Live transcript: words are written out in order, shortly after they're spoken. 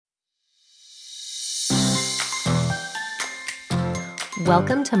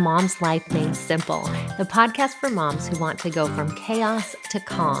Welcome to Mom's Life Made Simple, the podcast for moms who want to go from chaos to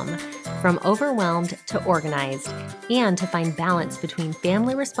calm, from overwhelmed to organized, and to find balance between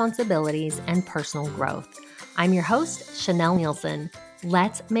family responsibilities and personal growth. I'm your host, Chanel Nielsen.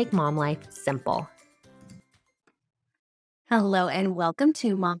 Let's make mom life simple. Hello and welcome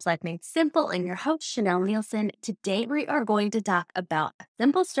to Mom's Life Made Simple. And your host, Chanel Nielsen. Today we are going to talk about a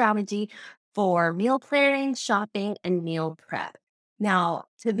simple strategy for meal planning, shopping, and meal prep. Now,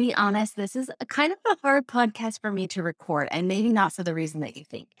 to be honest, this is a kind of a hard podcast for me to record, and maybe not for the reason that you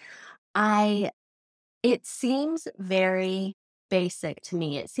think. I It seems very basic to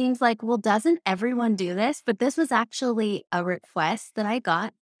me. It seems like, well, doesn't everyone do this? But this was actually a request that I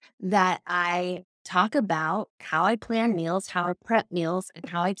got that I talk about how I plan meals, how I prep meals, and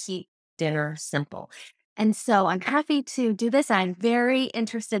how I keep dinner simple. And so I'm happy to do this. I'm very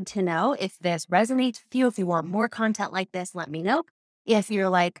interested to know if this resonates with you. If you want more content like this, let me know. If you're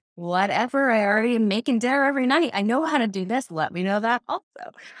like, whatever, I already am making dinner every night. I know how to do this. Let me know that also.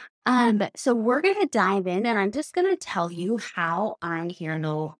 So we're gonna dive in and I'm just gonna tell you how I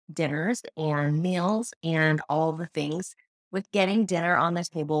handle dinners and meals and all the things with getting dinner on the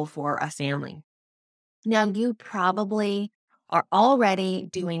table for a family. Now, you probably are already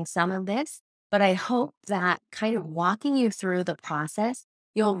doing some of this, but I hope that kind of walking you through the process,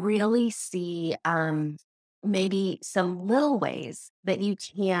 you'll really see maybe some little ways that you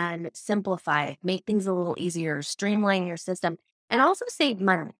can simplify, make things a little easier, streamline your system, and also save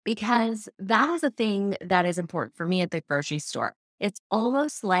money because that is a thing that is important for me at the grocery store. It's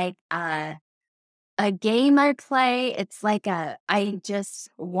almost like a game I play. It's like I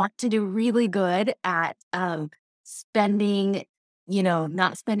just want to do really good at spending,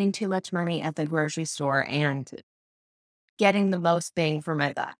 not spending too much money at the grocery store and getting the most bang for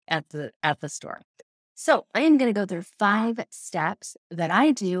my buck at the store. So I am going to go through 5 steps that I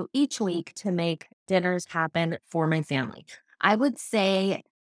do each week to make dinners happen for my family. I would say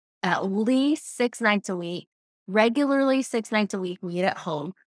at least 6 nights a week, regularly 6 nights a week, we eat at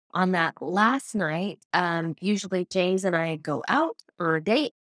home. On that last night, usually James and I go out for a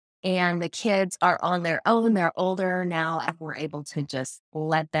date, and the kids are on their own. They're older now, and we're able to just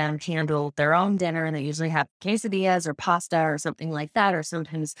let them handle their own dinner. And they usually have quesadillas or pasta or something like that. Or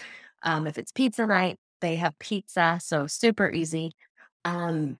sometimes, if it's pizza night, they have pizza. So super easy.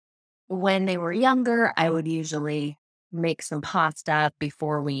 Um, when they were younger, I would usually make some pasta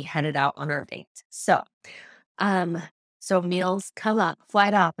before we headed out on our date. Um, so meals come up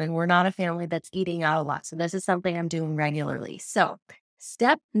quite often. We're not a family that's eating out a lot. So this is something I'm doing regularly. So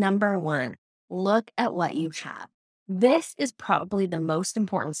step number one, look at what you have. This is probably the most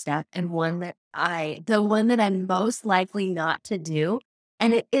important step and the one that I'm most likely not to do.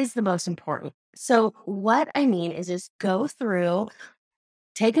 And it is the most important. So what I mean is just go through.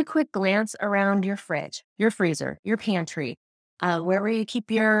 Take a quick glance around your fridge, your freezer, your pantry, wherever you keep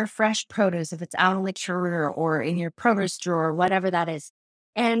your fresh produce, if it's out on the counter or in your produce drawer, whatever that is,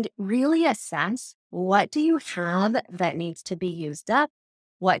 and really assess what do you have that needs to be used up?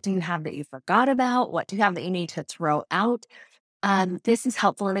 What do you have that you forgot about? What do you have that you need to throw out? This is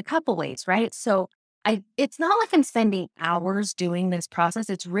helpful in a couple ways, right? It's not like I'm spending hours doing this process.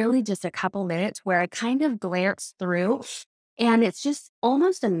 It's really just a couple minutes where I kind of glance through and it's just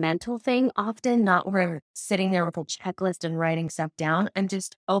almost a mental thing, often not where I'm sitting there with a checklist and writing stuff down. I'm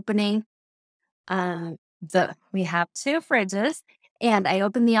just opening we have 2 fridges and I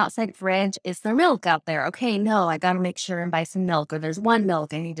open the outside fridge. Is there milk out there? Okay, no, I gotta make sure and buy some milk. Or there's one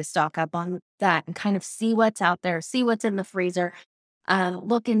milk. I need to stock up on that and kind of see what's out there, see what's in the freezer.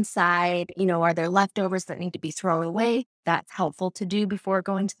 Look inside, are there leftovers that need to be thrown away? That's helpful to do before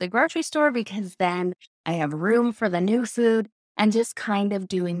going to the grocery store because then I have room for the new food and just kind of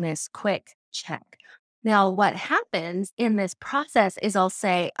doing this quick check. Now, what happens in this process is I'll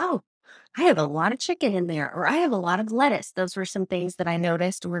say, oh, I have a lot of chicken in there, or I have a lot of lettuce. Those were some things that I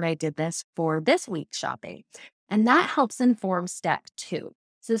noticed when I did this for this week's shopping. And that helps inform step two.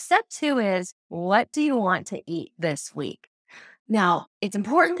 So, step two is what do you want to eat this week? Now, it's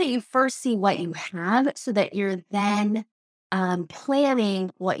important that you first see what you have so that you're then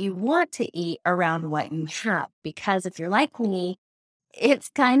planning what you want to eat around what you have. Because if you're like me, it's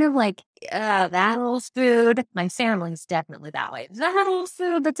kind of like that old food. My family's definitely that way. That old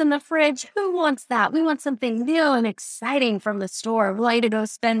food that's in the fridge. Who wants that? We want something new and exciting from the store. Why to go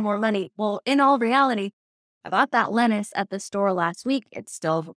spend more money? Well, in all reality, I bought that lettuce at the store last week. It's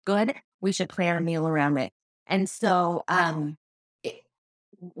still good. We should plan a meal around it. And so, it-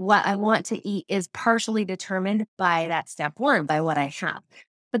 what I want to eat is partially determined by that step one, by what I have.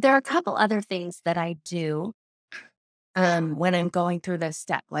 But there are a couple other things that I do when I'm going through this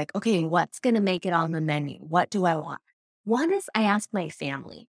step. Like, okay, what's going to make it on the menu? What do I want? One is I ask my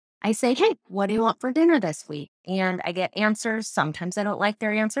family. I say, hey, what do you want for dinner this week? And I get answers. Sometimes I don't like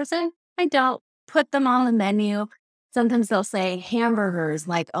their answers and I don't put them on the menu. Sometimes they'll say hamburgers,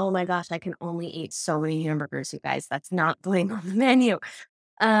 like, oh my gosh, I can only eat so many hamburgers, you guys. That's not going on the menu.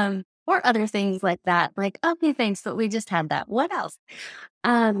 Or other things like that. Like, okay, thanks, but we just had that. What else?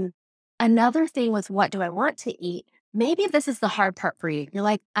 Um, Another thing was, what do I want to eat? Maybe this is the hard part for you. You're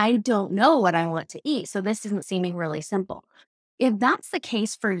like, I don't know what I want to eat. So this isn't seeming really simple. If that's the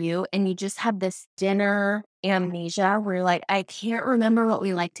case for you and you just have this dinner amnesia where you're like, I can't remember what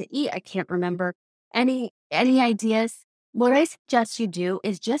we like to eat. I can't remember any ideas. What I suggest you do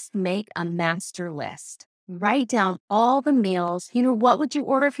is just make a master list. Write down all the meals. What would you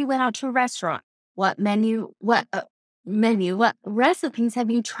order if you went out to a restaurant? What what recipes have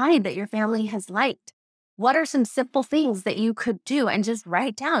you tried that your family has liked? What are some simple things that you could do and just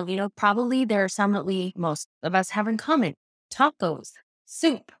write down? Probably there are some that most of us have in common: tacos,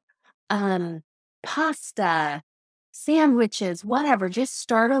 soup, um, pasta, sandwiches, whatever. Just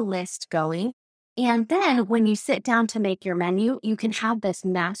start a list going. And then when you sit down to make your menu, you can have this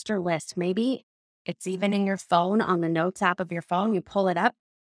master list. Maybe it's even in your phone on the notes app of your phone. You pull it up.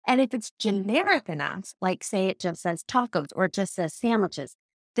 And if it's generic enough, like say it just says tacos or it just says sandwiches,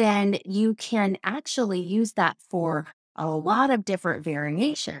 then you can actually use that for a lot of different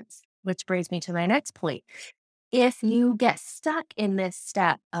variations, which brings me to my next point. If you get stuck in this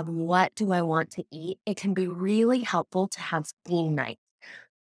step of what do I want to eat, it can be really helpful to have theme night.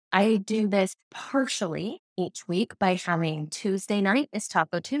 I do this partially each week by having Tuesday night is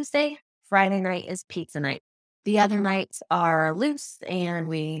Taco Tuesday, Friday night is pizza night. The other nights are loose and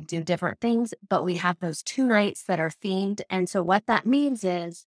we do different things, but we have those 2 nights that are themed. And so what that means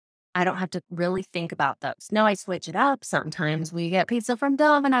is I don't have to really think about those. No, I switch it up. Sometimes we get pizza from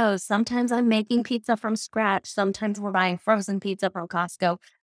Domino's. Sometimes I'm making pizza from scratch. Sometimes we're buying frozen pizza from Costco,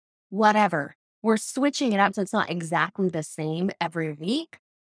 whatever. We're switching it up so it's not exactly the same every week,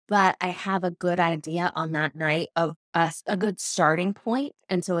 but I have a good idea on that night of us, a good starting point.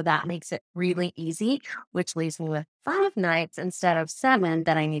 And so that makes it really easy, which leaves me with 5 nights instead of 7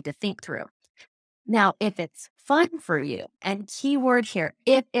 that I need to think through. Now, if it's fun for you, and keyword here,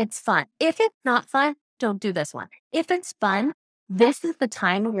 if it's fun. If it's not fun, don't do this one. If it's fun, this is the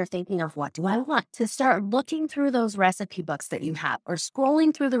time when you're thinking of what do I want, to start looking through those recipe books that you have or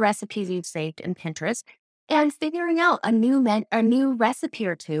scrolling through the recipes you've saved in Pinterest and figuring out a new recipe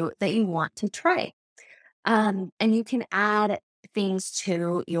or two that you want to try. And you can add things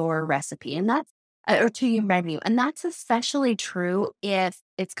to your recipe and that's or to your menu. And that's especially true if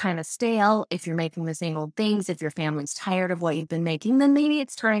it's kind of stale, if you're making the same old things, if your family's tired of what you've been making, then maybe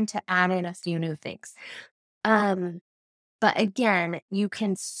it's time to add in a few new things. Um, but again, you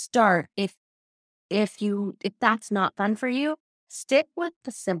can start if that's not fun for you, stick with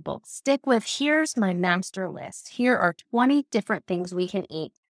the simple. Stick with here's my master list. Here are 20 different things we can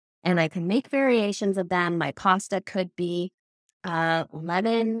eat. And I can make variations of them. My pasta could be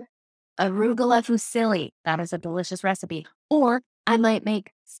lemon arugula fusilli. That is a delicious recipe. Or I might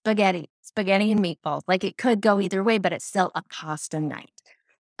make spaghetti and meatballs. Like it could go either way, but it's still a pasta night.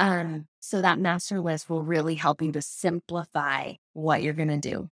 So that master list will really help you to simplify what you're going to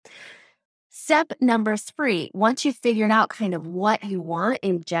do. Step number 3, once you've figured out kind of what you want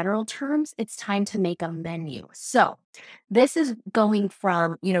in general terms, it's time to make a menu. So this is going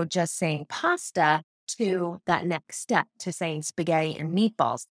from, just saying pasta to that next step to saying spaghetti and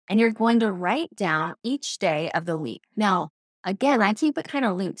meatballs. And you're going to write down each day of the week. Now, again, I keep it kind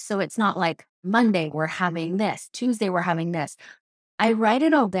of loose. So it's not like Monday, we're having this, Tuesday, we're having this. I write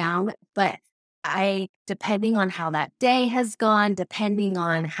it all down, but depending on how that day has gone, depending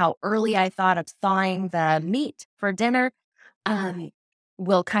on how early I thought of thawing the meat for dinner,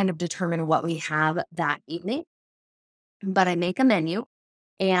 will kind of determine what we have that evening. But I make a menu,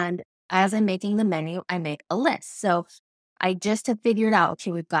 and as I'm making the menu, I make a list. So I just have figured out,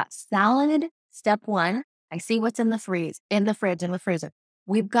 okay, we've got salad, step 1. I see what's in the fridge, in the freezer.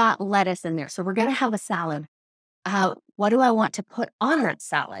 We've got lettuce in there. So we're going to have a salad. What do I want to put on that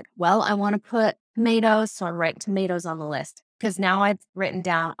salad? Well, I want to put tomatoes. So I'm writing tomatoes on the list because now I've written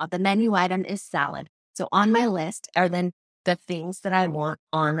down the menu item is salad. So on my list are then the things that I want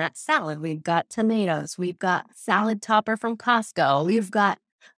on that salad. We've got tomatoes. We've got salad topper from Costco. We've got,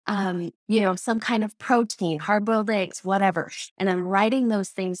 some kind of protein, hard-boiled eggs, whatever. And I'm writing those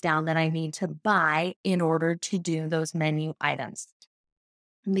things down that I need to buy in order to do those menu items.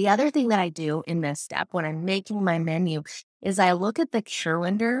 The other thing that I do in this step when I'm making my menu is I look at the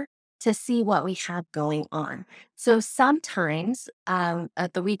calendar to see what we have going on. So sometimes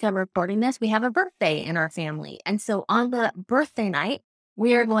at the week I'm recording this, we have a birthday in our family. And so on the birthday night,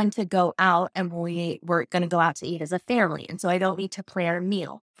 we are going to go out and we're going to go out to eat as a family. And so I don't need to plan a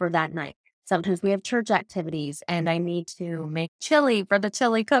meal for that night. Sometimes we have church activities and I need to make chili for the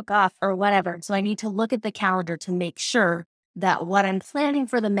chili cook-off or whatever. So I need to look at the calendar to make sure that what I'm planning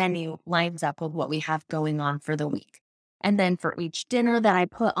for the menu lines up with what we have going on for the week. And then for each dinner that I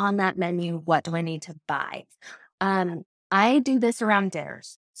put on that menu, what do I need to buy? I do this around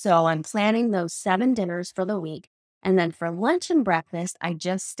dinners. So I'm planning those 7 dinners for the week. And then for lunch and breakfast, I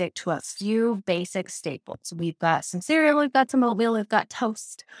just stick to a few basic staples. We've got some cereal, we've got some oatmeal, we've got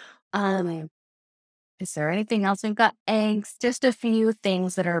toast. Is there anything else? We've got eggs, just a few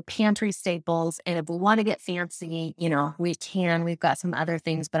things that are pantry staples. And if we want to get fancy, we can. We've got some other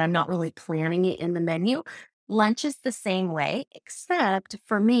things, but I'm not really planning it in the menu. Lunch is the same way, except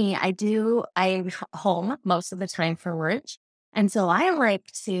for me, I'm home most of the time for lunch. And so I like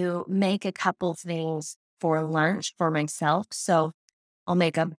to make a couple things for lunch for myself. So I'll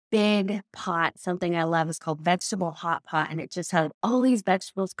make a big pot. Something I love is called vegetable hot pot. And it just has all these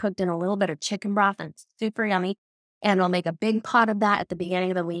vegetables cooked in a little bit of chicken broth and it's super yummy. And I'll make a big pot of that at the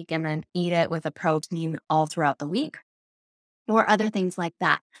beginning of the week and then eat it with a protein all throughout the week. Or other things like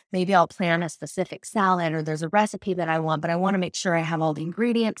that. Maybe I'll plan a specific salad or there's a recipe that I want, but I want to make sure I have all the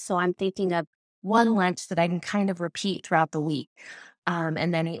ingredients. So I'm thinking of one lunch that I can kind of repeat throughout the week.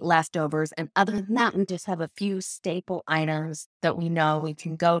 And then eat leftovers. And other than that, we just have a few staple items that we know we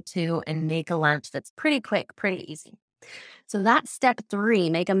can go to and make a lunch that's pretty quick, pretty easy. So that's step 3,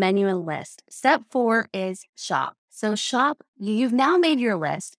 make a menu and list. Step 4 is shop. So shop, you've now made your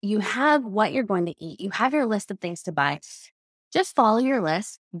list. You have what you're going to eat. You have your list of things to buy. Just follow your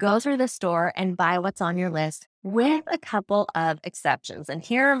list, go through the store and buy what's on your list with a couple of exceptions. And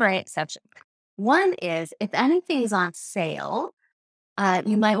here are my exceptions. One is if anything's on sale,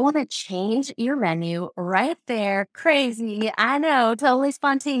 you might want to change your menu right there. Crazy. I know, totally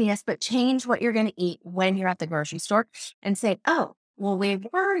spontaneous, but change what you're going to eat when you're at the grocery store and say, oh, well, we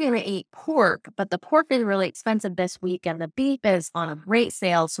were going to eat pork, but the pork is really expensive this week and the beef is on a great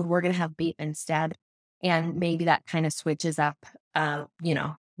sale. So we're going to have beef instead. And maybe that kind of switches up,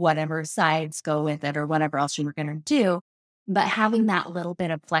 whatever sides go with it or whatever else you were going to do. But having that little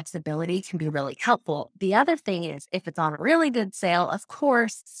bit of flexibility can be really helpful. The other thing is if it's on a really good sale, of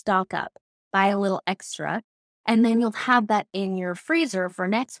course, stock up, buy a little extra, and then you'll have that in your freezer for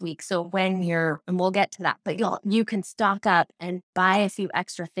next week. So and we'll get to that, but you can stock up and buy a few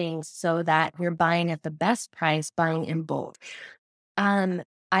extra things so that you're buying at the best price, buying in bulk.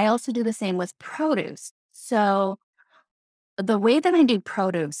 I also do the same with produce. So the way that I do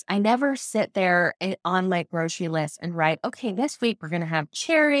produce, I never sit there on my grocery list and write, okay, this week we're going to have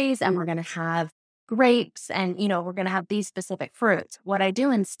cherries and we're going to have grapes and, we're going to have these specific fruits. What I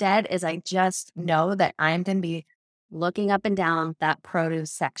do instead is I just know that I'm going to be looking up and down that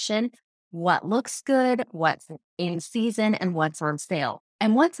produce section, what looks good, what's in season, and what's on sale.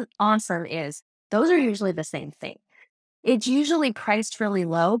 And what's awesome is those are usually the same thing. It's usually priced really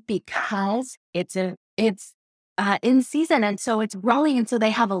low because it's in season. And so it's growing. And so they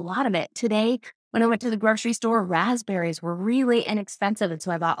have a lot of it. Today, when I went to the grocery store, raspberries were really inexpensive. And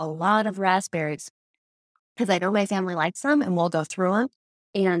so I bought a lot of raspberries because I know my family likes them and we'll go through them.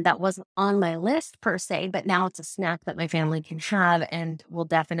 And that wasn't on my list per se, but now it's a snack that my family can have and will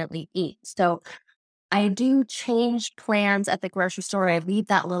definitely eat. So I do change plans at the grocery store. I leave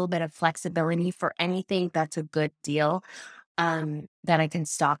that little bit of flexibility for anything that's a good deal that I can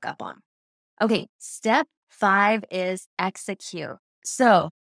stock up on. Okay, step 5 is execute.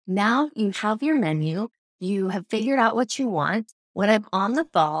 So now you have your menu. You have figured out what you want. When I'm on the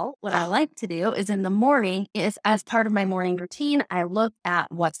ball, what I like to do is in the morning is as part of my morning routine, I look at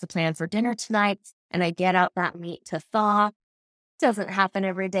what's the plan for dinner tonight and I get out that meat to thaw. It doesn't happen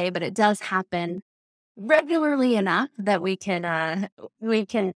every day, but it does happen regularly enough that we can,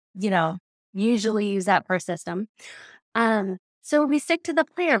 usually use that per system. So we stick to the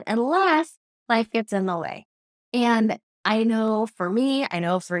plan unless life gets in the way. And I know for me, I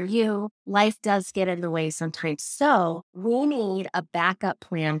know for you, life does get in the way sometimes. So we need a backup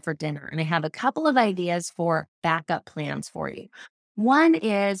plan for dinner. And I have a couple of ideas for backup plans for you. One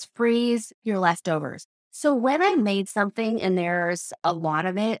is freeze your leftovers. So when I made something and there's a lot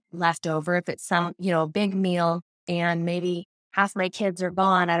of it left over, if it's some, big meal and maybe half my kids are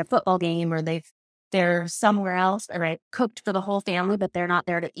gone at a football game or they're somewhere else, or I cooked for the whole family, but they're not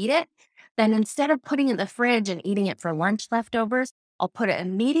there to eat it, then instead of putting it in the fridge and eating it for lunch leftovers, I'll put it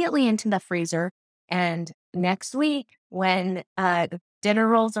immediately into the freezer. And next week, when dinner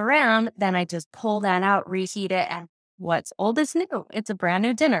rolls around, then I just pull that out, reheat it, and what's old is new. It's a brand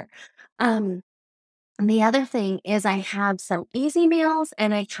new dinner. And the other thing is I have some easy meals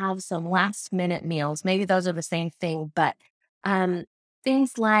and I have some last minute meals. Maybe those are the same thing, but um,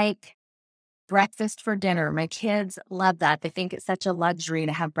 things like breakfast for dinner. My kids love that. They think it's such a luxury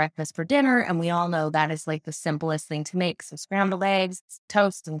to have breakfast for dinner. And we all know that is like the simplest thing to make. Some scrambled eggs,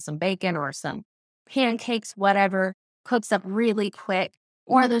 toast, and some bacon or some pancakes, whatever, cooks up really quick.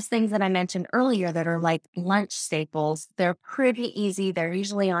 Or those things that I mentioned earlier that are like lunch staples. They're pretty easy. They're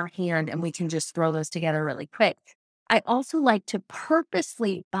usually on hand and we can just throw those together really quick. I also like to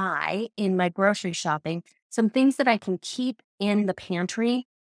purposely buy in my grocery shopping some things that I can keep in the pantry,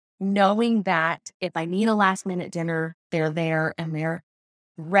 knowing that if I need a last minute dinner, they're there and they're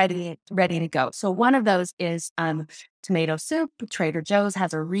ready to go. So one of those is tomato soup. Trader Joe's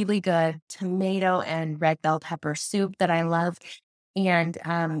has a really good tomato and red bell pepper soup that I love. And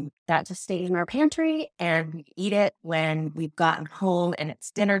that just stays in our pantry and we eat it when we've gotten home and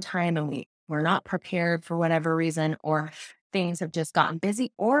it's dinner time and we're not prepared for whatever reason, or things have just gotten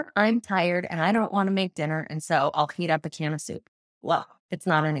busy, or I'm tired and I don't want to make dinner. And so I'll heat up a can of soup. Well, it's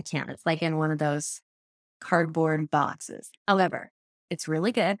not in a can. It's like in one of those cardboard boxes. However, it's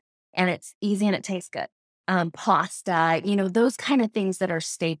really good and it's easy and it tastes good. Pasta, those kind of things that are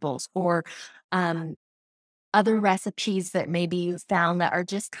staples, or other recipes that maybe you found that are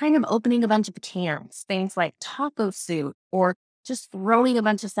just kind of opening a bunch of cans, things like taco soup, or just throwing a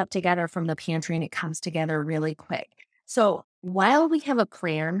bunch of stuff together from the pantry and it comes together really quick. So while we have a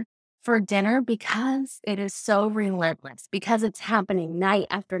plan for dinner, because it is so relentless, because it's happening night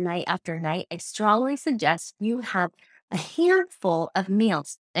after night after night, I strongly suggest you have a handful of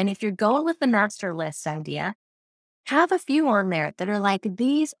meals. And if you're going with the master list idea, have a few on there that are like,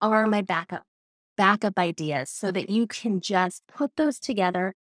 these are my backup ideas, so that you can just put those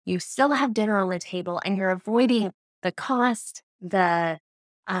together. You still have dinner on the table and you're avoiding the cost, the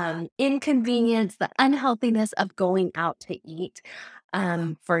inconvenience, the unhealthiness of going out to eat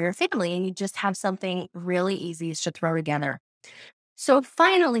for your family. And you just have something really easy to throw together. So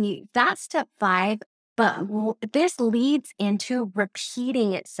finally, that's step 5. But this leads into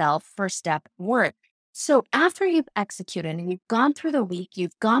repeating itself for step 1. So after you've executed and you've gone through the week,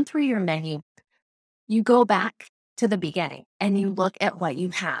 you've gone through your menu, you go back to the beginning and you look at what you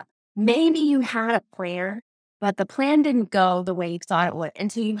have. Maybe you had a plan, but the plan didn't go the way you thought it would.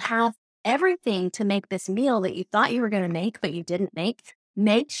 And so you have everything to make this meal that you thought you were going to make, but you didn't make.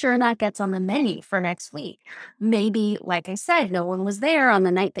 Make sure that gets on the menu for next week. Maybe, like I said, no one was there on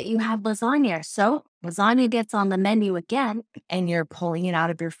the night that you had lasagna. So lasagna gets on the menu again and you're pulling it out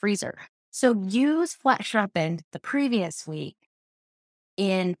of your freezer. So use what happened the previous week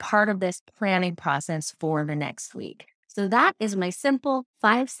in part of this planning process for the next week. So that is my simple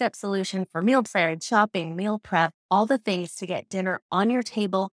 5-step solution for meal planning, shopping, meal prep, all the things to get dinner on your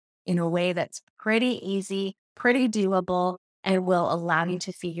table in a way that's pretty easy, pretty doable, and will allow you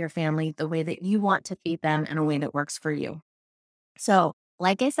to feed your family the way that you want to feed them in a way that works for you. So,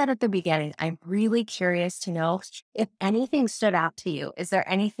 like I said at the beginning, I'm really curious to know if anything stood out to you. Is there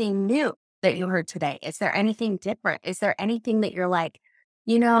anything new that you heard today? Is there anything different? Is there anything that you're like,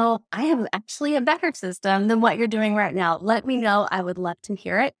 I have actually a better system than what you're doing right now? Let me know. I would love to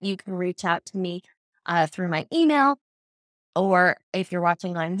hear it. You can reach out to me through my email, or if you're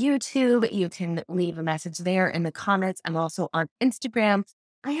watching on YouTube, you can leave a message there in the comments. I'm also on Instagram.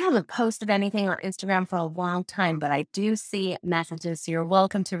 I haven't posted anything on Instagram for a long time, but I do see messages. So you're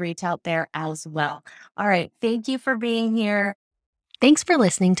welcome to reach out there as well. All right. Thank you for being here. Thanks for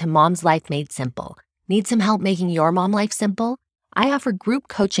listening to Mom's Life Made Simple. Need some help making your mom life simple? I offer group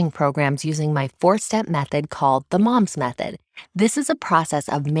coaching programs using my 4-step method called the Mom's Method. This is a process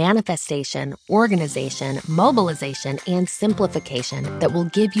of manifestation, organization, mobilization, and simplification that will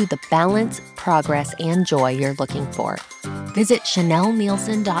give you the balance, progress, and joy you're looking for. Visit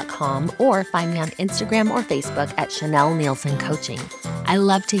ChanelNielsen.com or find me on Instagram or Facebook at Chanel Nielsen Coaching. I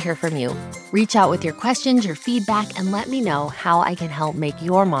love to hear from you. Reach out with your questions, your feedback, and let me know how I can help make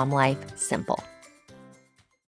your mom life simple.